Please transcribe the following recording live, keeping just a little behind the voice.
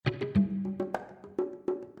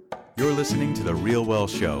You're listening to The Real Well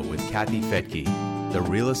Show with Kathy Fettke, the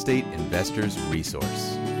real estate investor's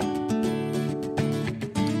resource.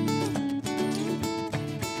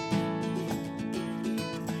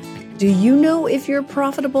 Do you know if you're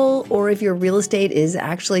profitable or if your real estate is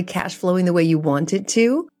actually cash flowing the way you want it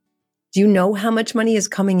to? Do you know how much money is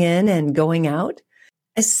coming in and going out?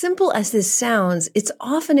 As simple as this sounds, it's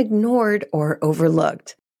often ignored or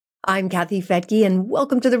overlooked. I'm Kathy Fettke, and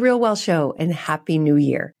welcome to The Real Well Show, and Happy New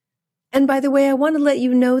Year. And by the way, I want to let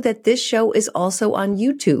you know that this show is also on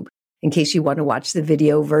YouTube. In case you want to watch the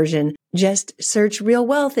video version, just search Real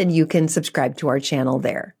Wealth and you can subscribe to our channel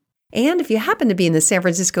there. And if you happen to be in the San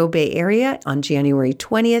Francisco Bay Area on January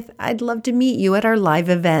 20th, I'd love to meet you at our live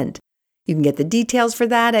event. You can get the details for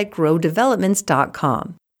that at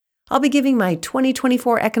growdevelopments.com. I'll be giving my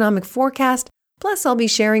 2024 economic forecast, plus I'll be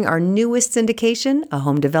sharing our newest syndication, a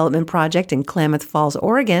home development project in Klamath Falls,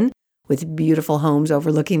 Oregon, with beautiful homes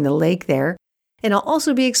overlooking the lake there. And I'll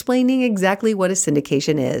also be explaining exactly what a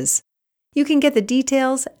syndication is. You can get the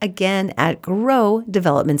details, again, at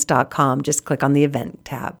growdevelopments.com. Just click on the event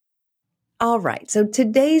tab. All right, so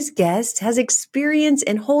today's guest has experience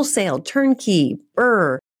in wholesale, turnkey,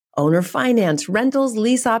 BRRRR, owner finance, rentals,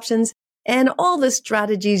 lease options, and all the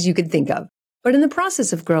strategies you could think of. But in the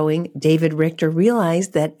process of growing, David Richter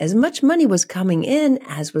realized that as much money was coming in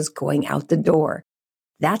as was going out the door.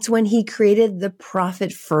 That's when he created the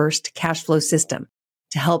Profit First cash flow system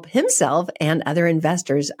to help himself and other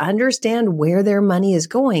investors understand where their money is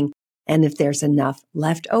going and if there's enough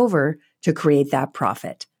left over to create that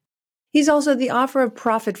profit. He's also the author of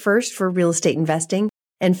Profit First for Real Estate Investing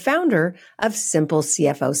and founder of Simple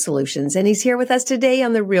CFO Solutions. And he's here with us today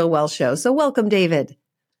on The Real Well Show. So welcome, David.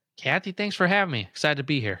 Kathy, thanks for having me. Excited to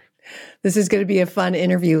be here. This is going to be a fun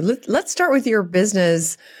interview. Let's start with your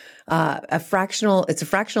business. It's a fractional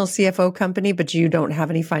CFO company, but you don't have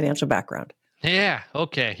any financial background. Yeah.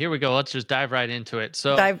 Okay. Here we go. Let's just dive right into it.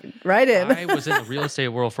 So dive right in. I was in the real estate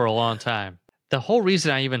world for a long time. The whole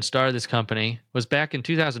reason I even started this company was back in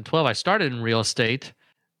 2012. I started in real estate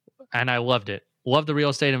and I loved it. Loved the real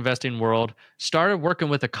estate investing world. Started working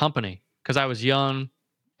with a company because I was young,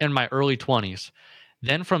 in my early 20s.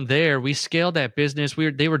 Then from there, we scaled that business.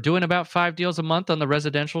 They were doing about 5 deals a month on the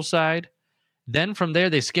residential side. Then from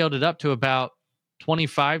there, they scaled it up to about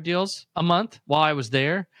 25 deals a month while I was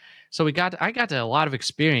there. So I got to a lot of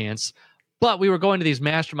experience, but we were going to these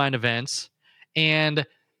mastermind events. And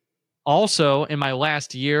also in my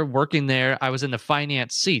last year working there, I was in the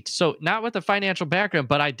finance seat. So not with a financial background,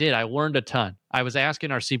 but I learned a ton. I was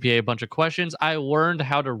asking our CPA a bunch of questions. I learned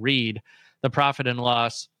how to read the profit and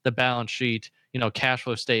loss, the balance sheet, cash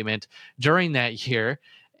flow statement during that year.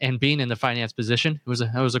 And being in the finance position, it was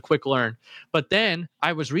a quick learn. But then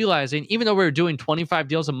I was realizing, even though we were doing 25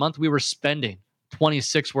 deals a month, we were spending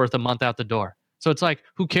 26 worth a month out the door. So it's like,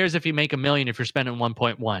 who cares if you make $1 million if you're spending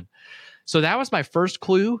 1.1? So that was my first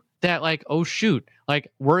clue that oh shoot,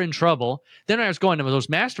 we're in trouble. Then I was going to those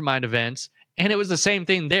mastermind events and it was the same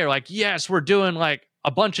thing there. Yes, we're doing a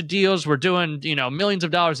bunch of deals. We're doing, millions of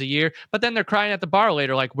dollars a year, but then they're crying at the bar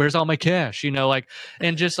later, where's all my cash?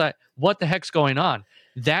 And just what the heck's going on?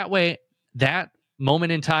 That way, that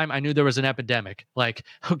moment in time, I knew there was an epidemic.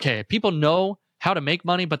 Okay, people know how to make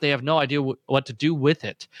money, but they have no idea what to do with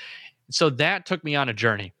it. So that took me on a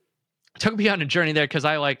journey. Took me on a journey there because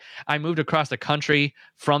I moved across the country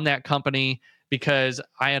from that company because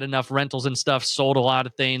I had enough rentals and stuff, sold a lot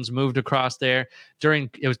of things, moved across there.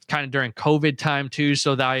 It was kind of during COVID time too,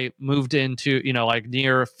 so that I moved into,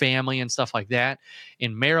 near family and stuff like that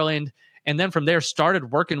in Maryland. And then from there,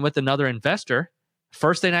 started working with another investor.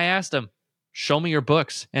 First thing I asked them, show me your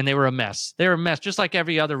books. And they were a mess. They were a mess, just like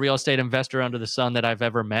every other real estate investor under the sun that I've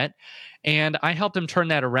ever met. And I helped him turn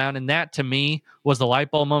that around. And that to me was the light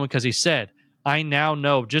bulb moment because he said, I now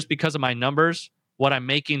know just because of my numbers, what I'm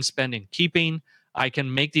making, spending, keeping, I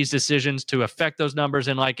can make these decisions to affect those numbers.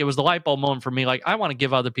 And it was the light bulb moment for me. I want to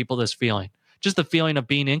give other people this feeling. Just the feeling of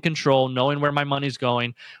being in control, knowing where my money's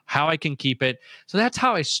going, how I can keep it. So that's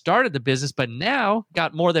how I started the business, but now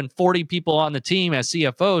got more than 40 people on the team as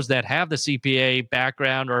CFOs that have the CPA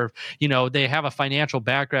background or, they have a financial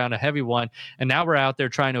background, a heavy one. And now we're out there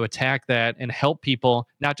trying to attack that and help people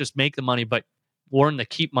not just make the money, but learn the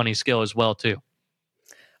keep money skill as well too.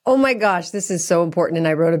 Oh my gosh, this is so important. And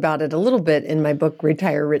I wrote about it a little bit in my book,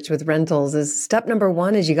 Retire Rich with Rentals. Is step number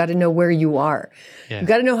one is you got to know where you are. Yeah. You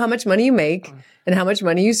got to know how much money you make and how much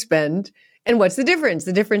money you spend. And what's the difference?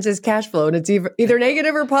 The difference is cash flow, and it's either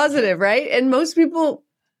negative or positive, right? And most people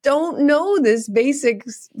don't know this basic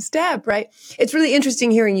step, right? It's really interesting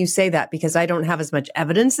hearing you say that because I don't have as much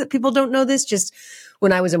evidence that people don't know this. Just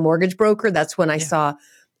when I was a mortgage broker, that's when I saw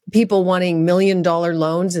people wanting $1 million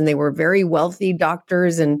loans, and they were very wealthy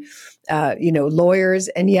doctors and lawyers,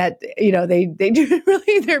 and yet they didn't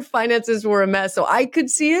really, their finances were a mess. So I could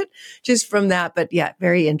see it just from that. But yeah,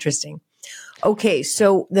 very interesting. Okay,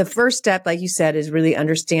 so the first step, like you said, is really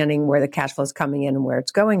understanding where the cash flow is coming in and where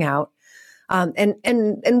it's going out.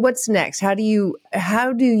 And what's next? How do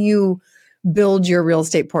you build your real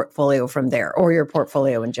estate portfolio from there, or your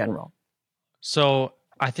portfolio in general? So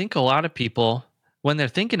I think a lot of people, when they're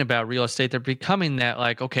thinking about real estate, they're becoming that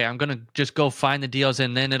like, okay, I'm going to just go find the deals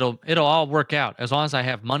and then it'll all work out. As long as I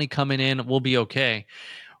have money coming in, we'll be okay.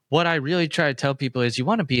 What I really try to tell people is you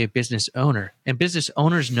want to be a business owner, and business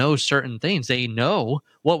owners know certain things. They know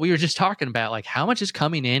what we were just talking about, like how much is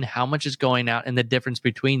coming in, how much is going out, and the difference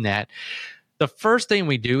between that. The first thing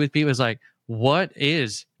we do with people is like,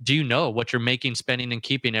 do you know what you're making, spending, and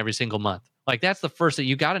keeping every single month? Like that's the first thing.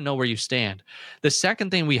 You got to know where you stand. The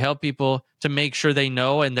second thing we help people to make sure they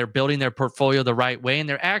know and they're building their portfolio the right way and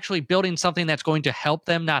they're actually building something that's going to help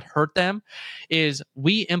them, not hurt them, is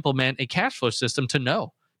we implement a cash flow system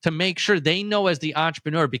to make sure they know as the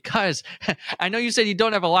entrepreneur, because I know you said you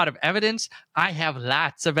don't have a lot of evidence. I have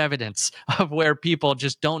lots of evidence of where people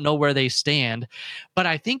just don't know where they stand. But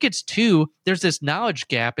I think it's there's this knowledge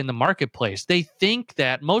gap in the marketplace. They think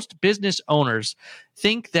that most business owners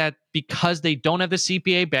think that because they don't have the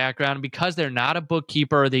CPA background, because they're not a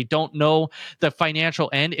bookkeeper, or they don't know the financial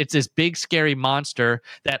end, it's this big scary monster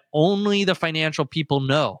that only the financial people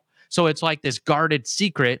know. So it's like this guarded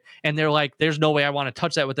secret, and they're like, there's no way I want to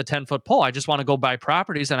touch that with a 10-foot pole. I just want to go buy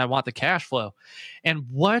properties and I want the cash flow. And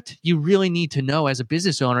what you really need to know as a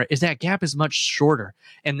business owner is that gap is much shorter.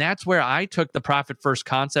 And that's where I took the Profit First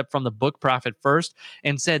concept from the book Profit First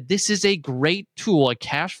and said, this is a great tool, a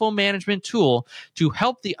cash flow management tool to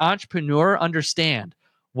help the entrepreneur understand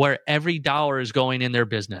where every dollar is going in their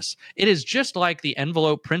business. It is just like the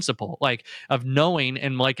envelope principle, like of knowing,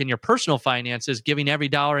 and like in your personal finances, giving every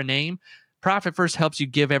dollar a name. Profit First helps you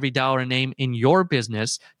give every dollar a name in your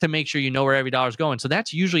business to make sure you know where every dollar is going. So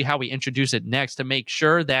that's usually how we introduce it next, to make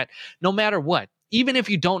sure that no matter what, even if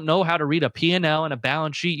you don't know how to read a P&L and a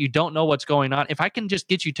balance sheet, you don't know what's going on, if I can just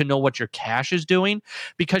get you to know what your cash is doing,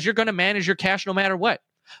 because you're going to manage your cash no matter what.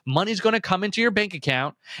 Money's going to come into your bank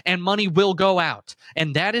account and money will go out.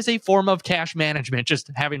 And that is a form of cash management, just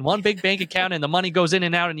having one big bank account and the money goes in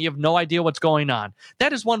and out and you have no idea what's going on.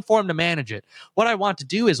 That is one form to manage it. What I want to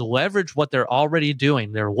do is leverage what they're already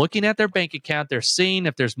doing. They're looking at their bank account. They're seeing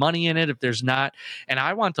if there's money in it, if there's not. And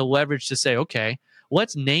I want to leverage to say, okay,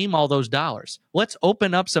 let's name all those dollars. Let's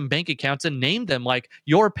open up some bank accounts and name them like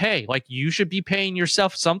your pay. Like you should be paying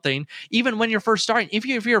yourself something, even when you're first starting. If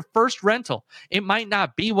your first rental, it might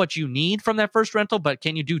not be what you need from that first rental, but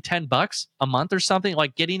can you do $10 a month or something?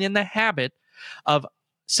 Like getting in the habit of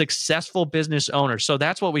successful business owners. So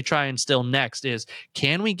that's what we try and instill next is,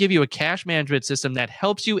 can we give you a cash management system that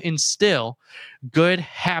helps you instill good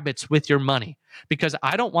habits with your money? Because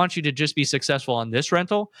I don't want you to just be successful on this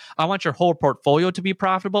rental. I want your whole portfolio to be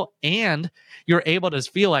profitable, and you're able to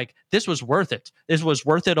feel like this was worth it. This was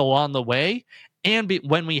worth it along the way. And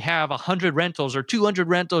when we have 100 rentals or 200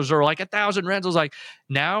 rentals or like 1,000 rentals, like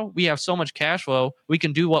now we have so much cash flow, we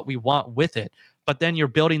can do what we want with it. But then you're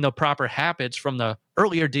building the proper habits from the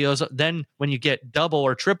earlier deals. Then when you get double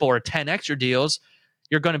or triple or 10 extra deals,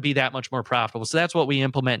 you're going to be that much more profitable. So that's what we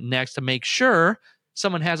implement next to make sure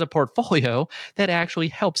someone has a portfolio that actually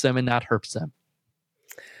helps them and not hurts them.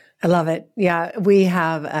 I love it. Yeah, we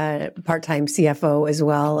have a part-time CFO as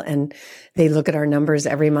well, and they look at our numbers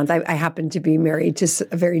every month. I happen to be married to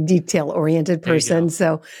a very detail-oriented person,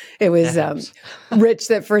 so it was Rich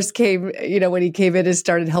that first came. When he came in and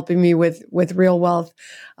started helping me with Real Wealth.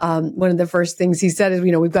 One of the first things he said is,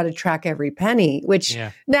 we've got to track every penny, which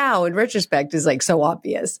now in retrospect is like so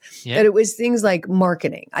obvious. Yeah. But it was things like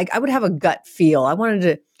marketing. I would have a gut feel. I wanted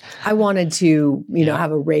to,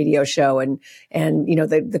 have a radio show and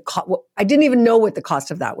I didn't even know what the cost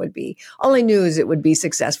of that would be. All I knew is it would be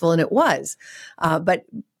successful, and it was. But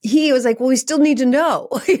he was like, well, we still need to know,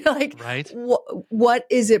 right. What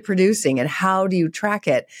is it producing and how do you track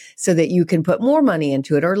it so that you can put more money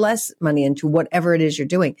into it or less money into whatever it is you're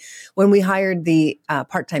doing. When we hired the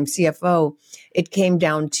part-time CFO, it came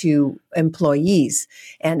down to employees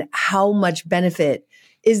and how much benefit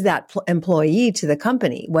is that employee to the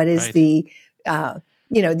company? What is the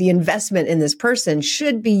investment in this person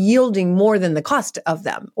should be yielding more than the cost of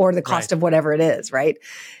them or the cost of whatever it is, right?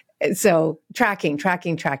 So tracking,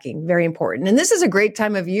 very important. And this is a great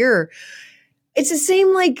time of year. It's the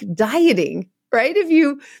same like dieting, right?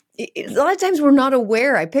 A lot of times we're not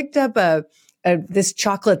aware. I picked up a this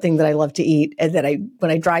chocolate thing that I love to eat, and that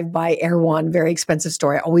when I drive by Erewhon, very expensive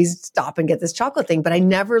store, I always stop and get this chocolate thing, but I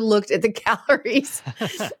never looked at the calories.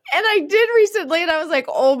 And I did recently, and I was like,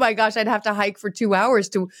 oh my gosh, I'd have to hike for 2 hours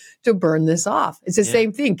to burn this off. It's the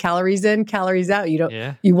same thing. Calories in, calories out.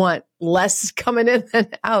 You want less coming in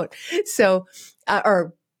than out. So,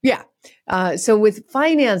 so with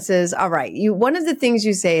finances, all right. One of the things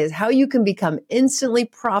you say is how you can become instantly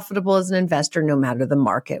profitable as an investor, no matter the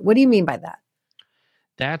market. What do you mean by that?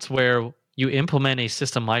 That's where you implement a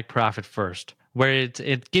system like Profit First, where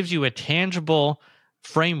it gives you a tangible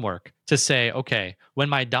framework to say, okay, when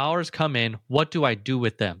my dollars come in, what do I do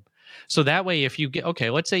with them? So that way, if you get,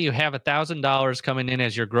 let's say you have $1,000 coming in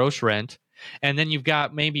as your gross rent, and then you've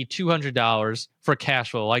got maybe $200 for cash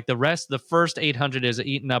flow. Like the rest, the first 800 is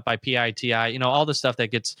eaten up by PITI, all the stuff that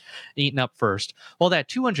gets eaten up first. Well, that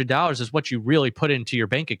 $200 is what you really put into your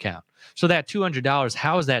bank account. So that $200,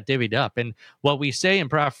 how is that divvied up? And what we say in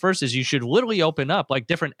Profit First is you should literally open up like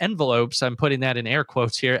different envelopes. I'm putting that in air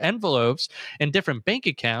quotes here, envelopes and different bank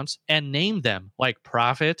accounts, and name them like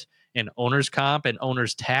profit and owner's comp and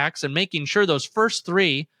owner's tax, and making sure those first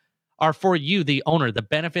three are for you, the owner, the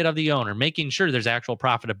benefit of the owner, making sure there's actual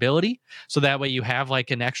profitability. So that way you have like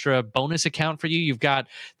an extra bonus account for you. You've got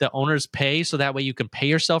the owner's pay. So that way you can pay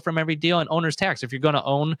yourself from every deal, and owner's tax. If you're going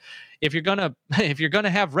to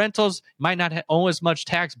have rentals, you might not owe as much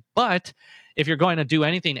tax, but if you're going to do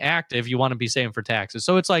anything active, you want to be saving for taxes.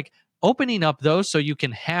 So it's like opening up those so you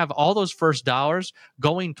can have all those first dollars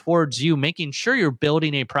going towards you, making sure you're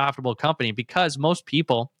building a profitable company, because most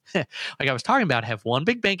people, like I was talking about, have one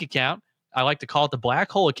big bank account. I like to call it the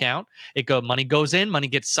black hole account. Money goes in, money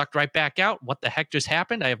gets sucked right back out. What the heck just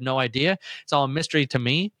happened? I have no idea. It's all a mystery to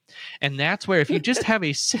me. And that's where if you just have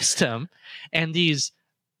a system and these,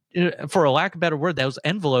 for a lack of a better word, those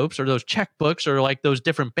envelopes or those checkbooks or like those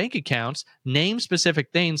different bank accounts, name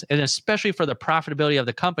specific things, and especially for the profitability of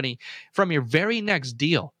the company, from your very next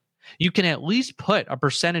deal, you can at least put a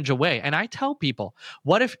percentage away. And I tell people,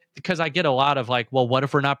 what if, because I get a lot of like, well, what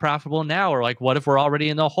if we're not profitable now? Or like, what if we're already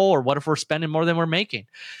in the hole? Or what if we're spending more than we're making?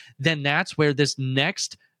 Then that's where this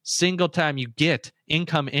next single time you get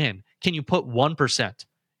income in, can you put 1%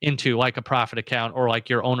 into like a profit account or like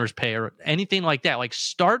your owner's pay or anything like that? Like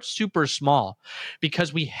start super small,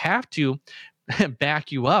 because we have to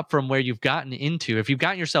back you up from where you've gotten into. If you've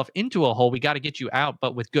gotten yourself into a hole, we got to get you out,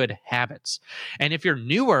 but with good habits. And if you're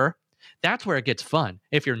newer, that's where it gets fun.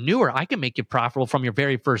 If you're newer, I can make you profitable from your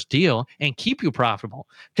very first deal and keep you profitable,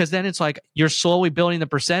 because then it's like you're slowly building the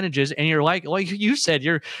percentages, and you're like you said,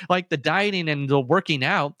 you're like the dieting and the working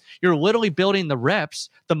out. You're literally building the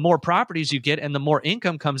reps. The more properties you get and the more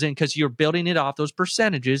income comes in, because you're building it off those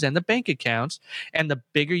percentages and the bank accounts. And the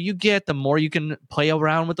bigger you get, the more you can play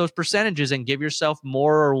around with those percentages and give yourself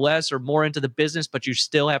more or less or more into the business, but you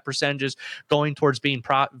still have percentages going towards being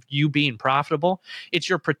profitable. It's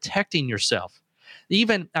you're protecting yourself.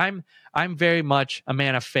 Even I'm very much a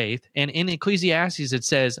man of faith, and in Ecclesiastes it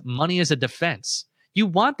says money is a defense. You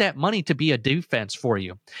want that money to be a defense for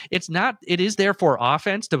you. It is there for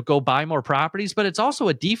offense to go buy more properties, but it's also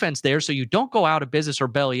a defense there so you don't go out of business or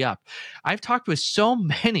belly up. I've talked with so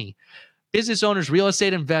many business owners, real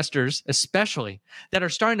estate investors especially, that are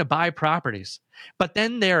starting to buy properties, but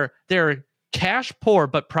then they're cash poor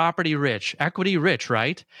but property rich, equity rich,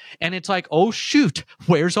 right? And it's like, oh shoot,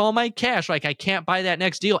 where's all my cash? Like I can't buy that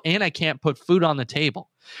next deal, and I can't put food on the table.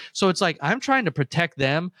 So it's like I'm trying to protect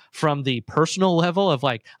them from the personal level of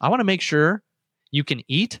like, I want to make sure you can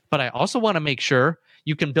eat, but I also want to make sure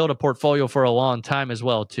you can build a portfolio for a long time as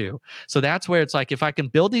well too. So that's where it's like, if I can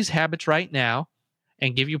build these habits right now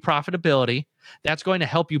and give you profitability, that's going to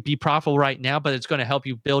help you be profitable right now, but it's going to help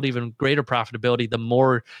you build even greater profitability the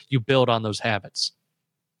more you build on those habits.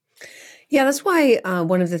 Yeah, that's why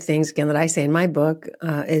one of the things, again, that I say in my book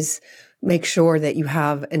is make sure that you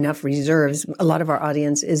have enough reserves. A lot of our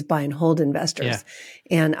audience is buy and hold investors.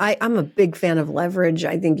 Yeah. And I'm a big fan of leverage.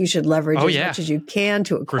 I think you should leverage much as you can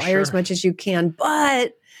to acquire as much as you can,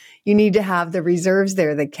 but you need to have the reserves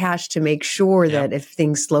there, the cash, to make sure that if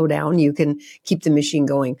things slow down, you can keep the machine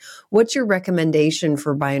going. What's your recommendation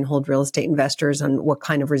for buy and hold real estate investors on what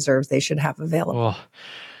kind of reserves they should have available?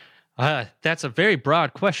 That's a very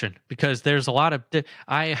broad question, because there's a lot of,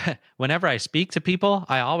 whenever I speak to people,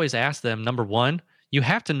 I always ask them, number one, you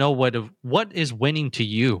have to know what is winning to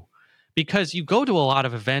you. Because you go to a lot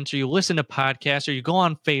of events, or you listen to podcasts, or you go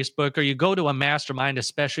on Facebook, or you go to a mastermind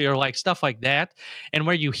especially, or like stuff like that, and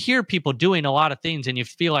where you hear people doing a lot of things and you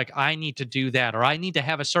feel like, I need to do that, or I need to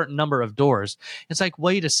have a certain number of doors. It's like,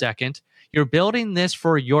 wait a second, You're building this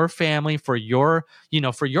for your family, for your,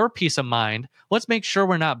 for your peace of mind. Let's make sure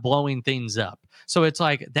we're not blowing things up. So it's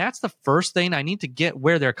like, that's the first thing. I need to get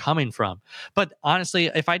where they're coming from. But honestly,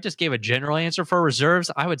 if I just gave a general answer for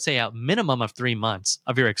reserves, I would say a minimum of 3 months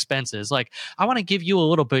of your expenses. Like, I want to give you a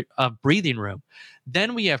little bit of breathing room.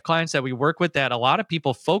 Then we have clients that we work with that a lot of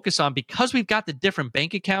people focus on because we've got the different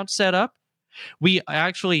bank accounts set up. We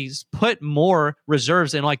actually put more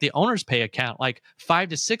reserves in like the owner's pay account, like 5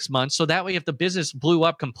 to 6 months. So that way, if the business blew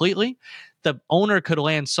up completely, the owner could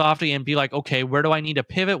land softly and be like, okay, where do I need to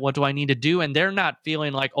pivot? What do I need to do? And they're not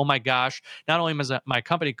feeling like, oh my gosh, not only is my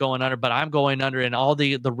company going under, but I'm going under and all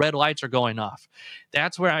the red lights are going off.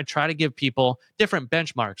 That's where I try to give people different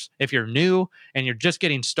benchmarks. If you're new and you're just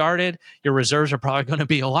getting started, your reserves are probably going to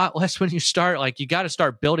be a lot less when you start. Like, you got to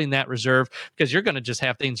start building that reserve because you're going to just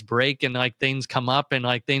have things break and like things come up and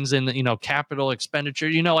like things in, capital expenditure,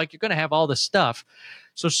 like you're going to have all this stuff.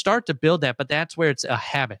 So start to build that, but that's where it's a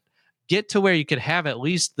habit. Get to where you could have at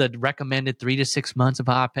least the recommended 3 to 6 months of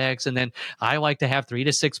OPEX. And then I like to have 3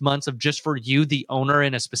 to 6 months of just for you, the owner,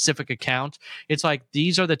 in a specific account. It's like,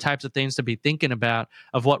 these are the types of things to be thinking about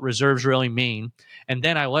of what reserves really mean. And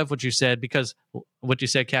then I love what you said, because what you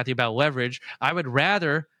said, Kathy, about leverage. I would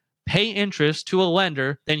rather pay interest to a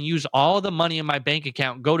lender than use all the money in my bank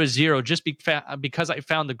account, go to zero just because I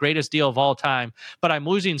found the greatest deal of all time, but I'm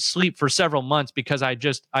losing sleep for several months because I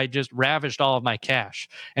just ravished all of my cash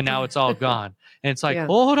and now it's all gone. And it's like,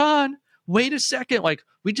 hold on, wait a second. Like,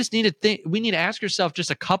 we just need to think, we need to ask yourself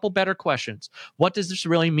just a couple better questions. What does this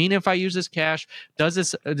really mean if I use this cash? Does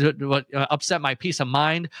this upset my peace of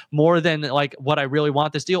mind more than like what I really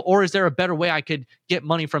want this deal? Or is there a better way I could get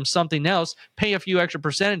money from something else, pay a few extra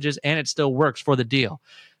percentages, and it still works for the deal?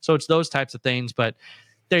 So it's those types of things. But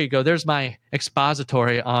there you go. There's my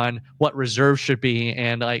expository on what reserves should be.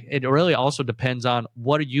 And like, it really also depends on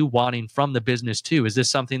what are you wanting from the business too. Is this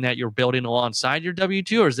something that you're building alongside your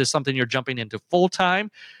W-2, or is this something you're jumping into full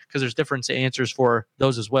time? Because there's different answers for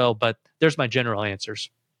those as well. But there's my general answers.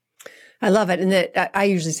 I love it. And that I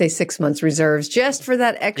usually say 6 months reserves just for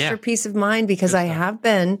that extra peace of mind, because I have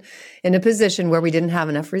been in a position where we didn't have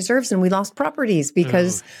enough reserves and we lost properties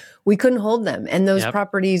because we couldn't hold them. And those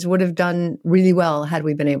properties would have done really well had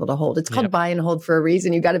we been able to hold. It's called buy and hold for a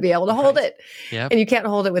reason. You got to be able to hold it. And you can't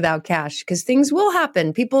hold it without cash, because things will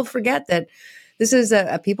happen. People forget that this is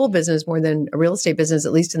a people business more than a real estate business,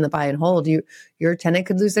 at least in the buy and hold. Your tenant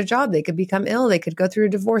could lose their job. They could become ill. They could go through a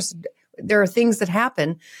divorce. There are things that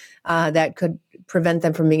happen that could prevent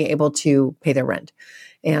them from being able to pay their rent.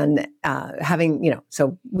 And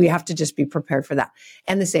so we have to just be prepared for that.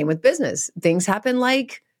 And the same with business. Things happen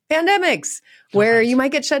like pandemics where you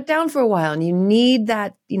might get shut down for a while and you need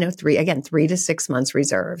that, 3 to 6 months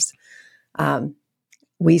reserves.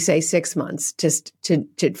 We say 6 months just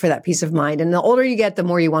for that peace of mind. And the older you get, the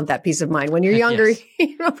more you want that peace of mind. When you're younger,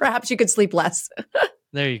 perhaps you could sleep less.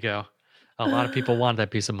 There you go. A lot of people want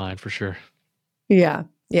that peace of mind for sure. Yeah.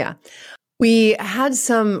 Yeah. We had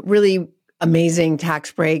some really amazing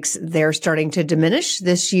tax breaks. They're starting to diminish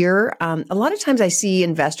this year. A lot of times I see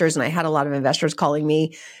investors, and I had a lot of investors calling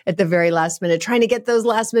me at the very last minute, trying to get those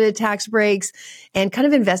last minute tax breaks and kind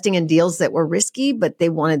of investing in deals that were risky, but they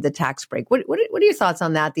wanted the tax break. What are your thoughts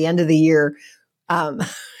on that at the end of the year?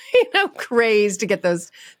 Craze to get those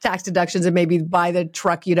tax deductions and maybe buy the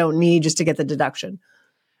truck you don't need just to get the deduction.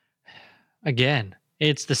 Again,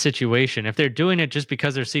 it's the situation. If they're doing it just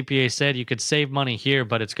because their CPA said you could save money here,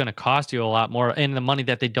 but it's going to cost you a lot more in the money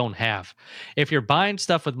that they don't have. If you're buying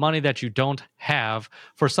stuff with money that you don't have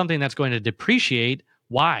for something that's going to depreciate,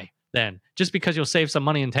 why then? Just because you'll save some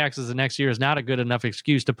money in taxes the next year is not a good enough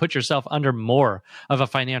excuse to put yourself under more of a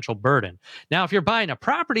financial burden. Now, if you're buying a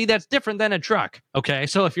property, that's different than a truck. Okay.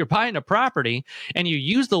 So if you're buying a property and you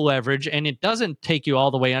use the leverage and it doesn't take you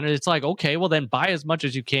all the way under, it's like, okay, well then buy as much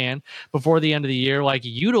as you can before the end of the year. Like,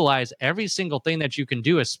 utilize every single thing that you can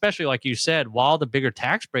do, especially like you said, while the bigger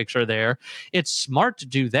tax breaks are there. It's smart to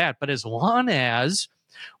do that. But as long as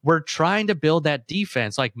we're trying to build that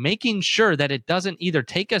defense, like making sure that it doesn't either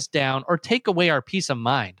take us down or take away our peace of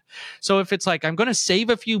mind. So if it's like, I'm going to save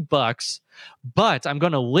a few bucks, but I'm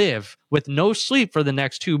going to live with no sleep for the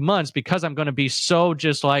next 2 months because I'm going to be so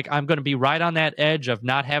just like, I'm going to be right on that edge of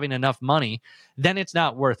not having enough money, then it's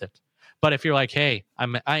not worth it. But if you're like, hey,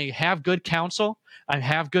 I have good counsel, I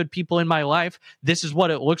have good people in my life, this is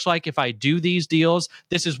what it looks like if I do these deals,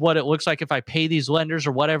 this is what it looks like if I pay these lenders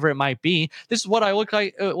or whatever it might be, this is what it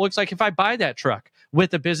looks like if I buy that truck.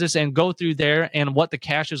 with the business and go through there and what the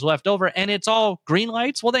cash is left over and it's all green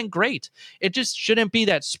lights, well then great. It just shouldn't be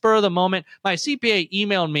that spur of the moment. My CPA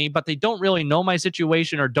emailed me, but they don't really know my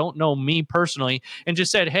situation or don't know me personally and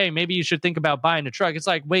just said, hey, maybe you should think about buying a truck. It's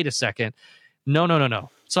like, wait a second. No.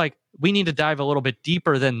 It's like, we need to dive a little bit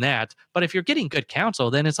deeper than that. But if you're getting good counsel,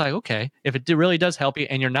 then it's like, okay, if it really does help you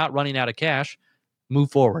and you're not running out of cash, move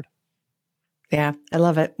forward. Yeah, I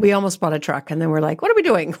love it. We almost bought a truck and then we're like, what are we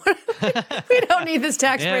doing? We don't need this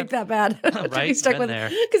tax break that bad. Right, stuck with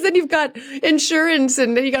it. Because then you've got insurance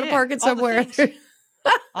and then you got to park it somewhere.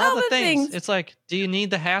 All the things. It's like, do you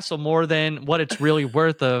need the hassle more than what it's really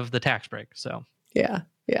worth of the tax break? So yeah.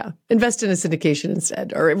 Invest in a syndication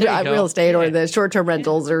instead, or real estate, or the short-term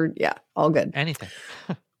rentals, or all good. Anything.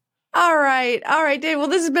 All right, Dave. Well,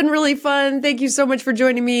 this has been really fun. Thank you so much for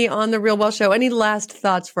joining me on The Real Wealth Show. Any last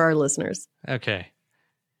thoughts for our listeners? Okay.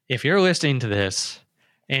 If you're listening to this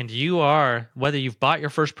and you are, whether you've bought your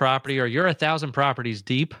first property or you're 1,000 properties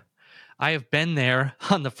deep, I have been there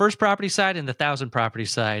on the first property side and the 1,000 property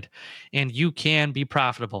side, and you can be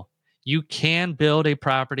profitable. You can build a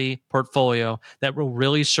property portfolio that will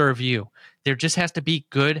really serve you. There just has to be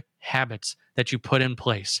good habits that you put in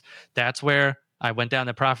place. That's where I went down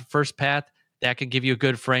the Profit First path. That can give you a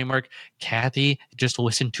good framework. Kathy, just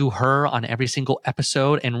listen to her on every single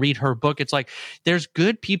episode and read her book. It's like there's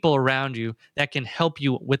good people around you that can help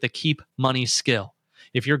you with the keep money skill.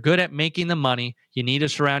 If you're good at making the money, you need to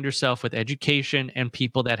surround yourself with education and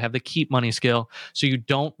people that have the keep money skill so you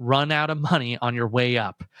don't run out of money on your way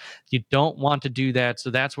up. You don't want to do that. So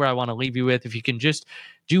that's where I want to leave you with. If you can just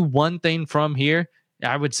do one thing from here,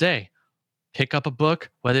 I would say pick up a book,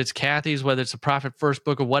 whether it's Kathy's, whether it's a Profit First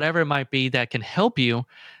book or whatever it might be that can help you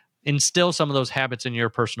instill some of those habits in your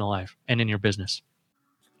personal life and in your business.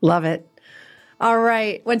 Love it. All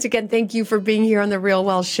right. Once again, thank you for being here on The Real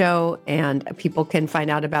Wealth Show. And people can find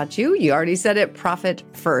out about you. You already said it, Profit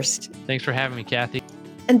First. Thanks for having me, Kathy.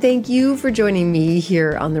 And thank you for joining me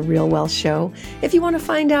here on The Real Wealth Show. If you want to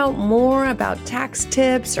find out more about tax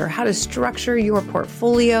tips or how to structure your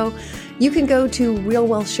portfolio, you can go to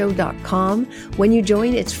realwealthshow.com. When you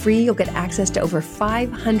join, it's free. You'll get access to over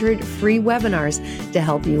 500 free webinars to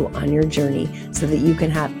help you on your journey so that you can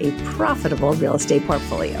have a profitable real estate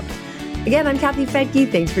portfolio. Again, I'm Kathy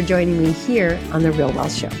Fettke. Thanks for joining me here on The Real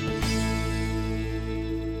Wealth Show.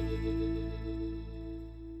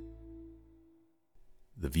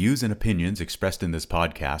 The views and opinions expressed in this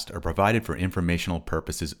podcast are provided for informational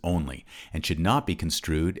purposes only and should not be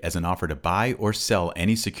construed as an offer to buy or sell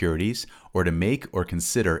any securities or to make or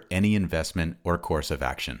consider any investment or course of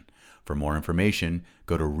action. For more information,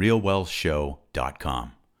 go to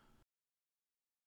realwealthshow.com.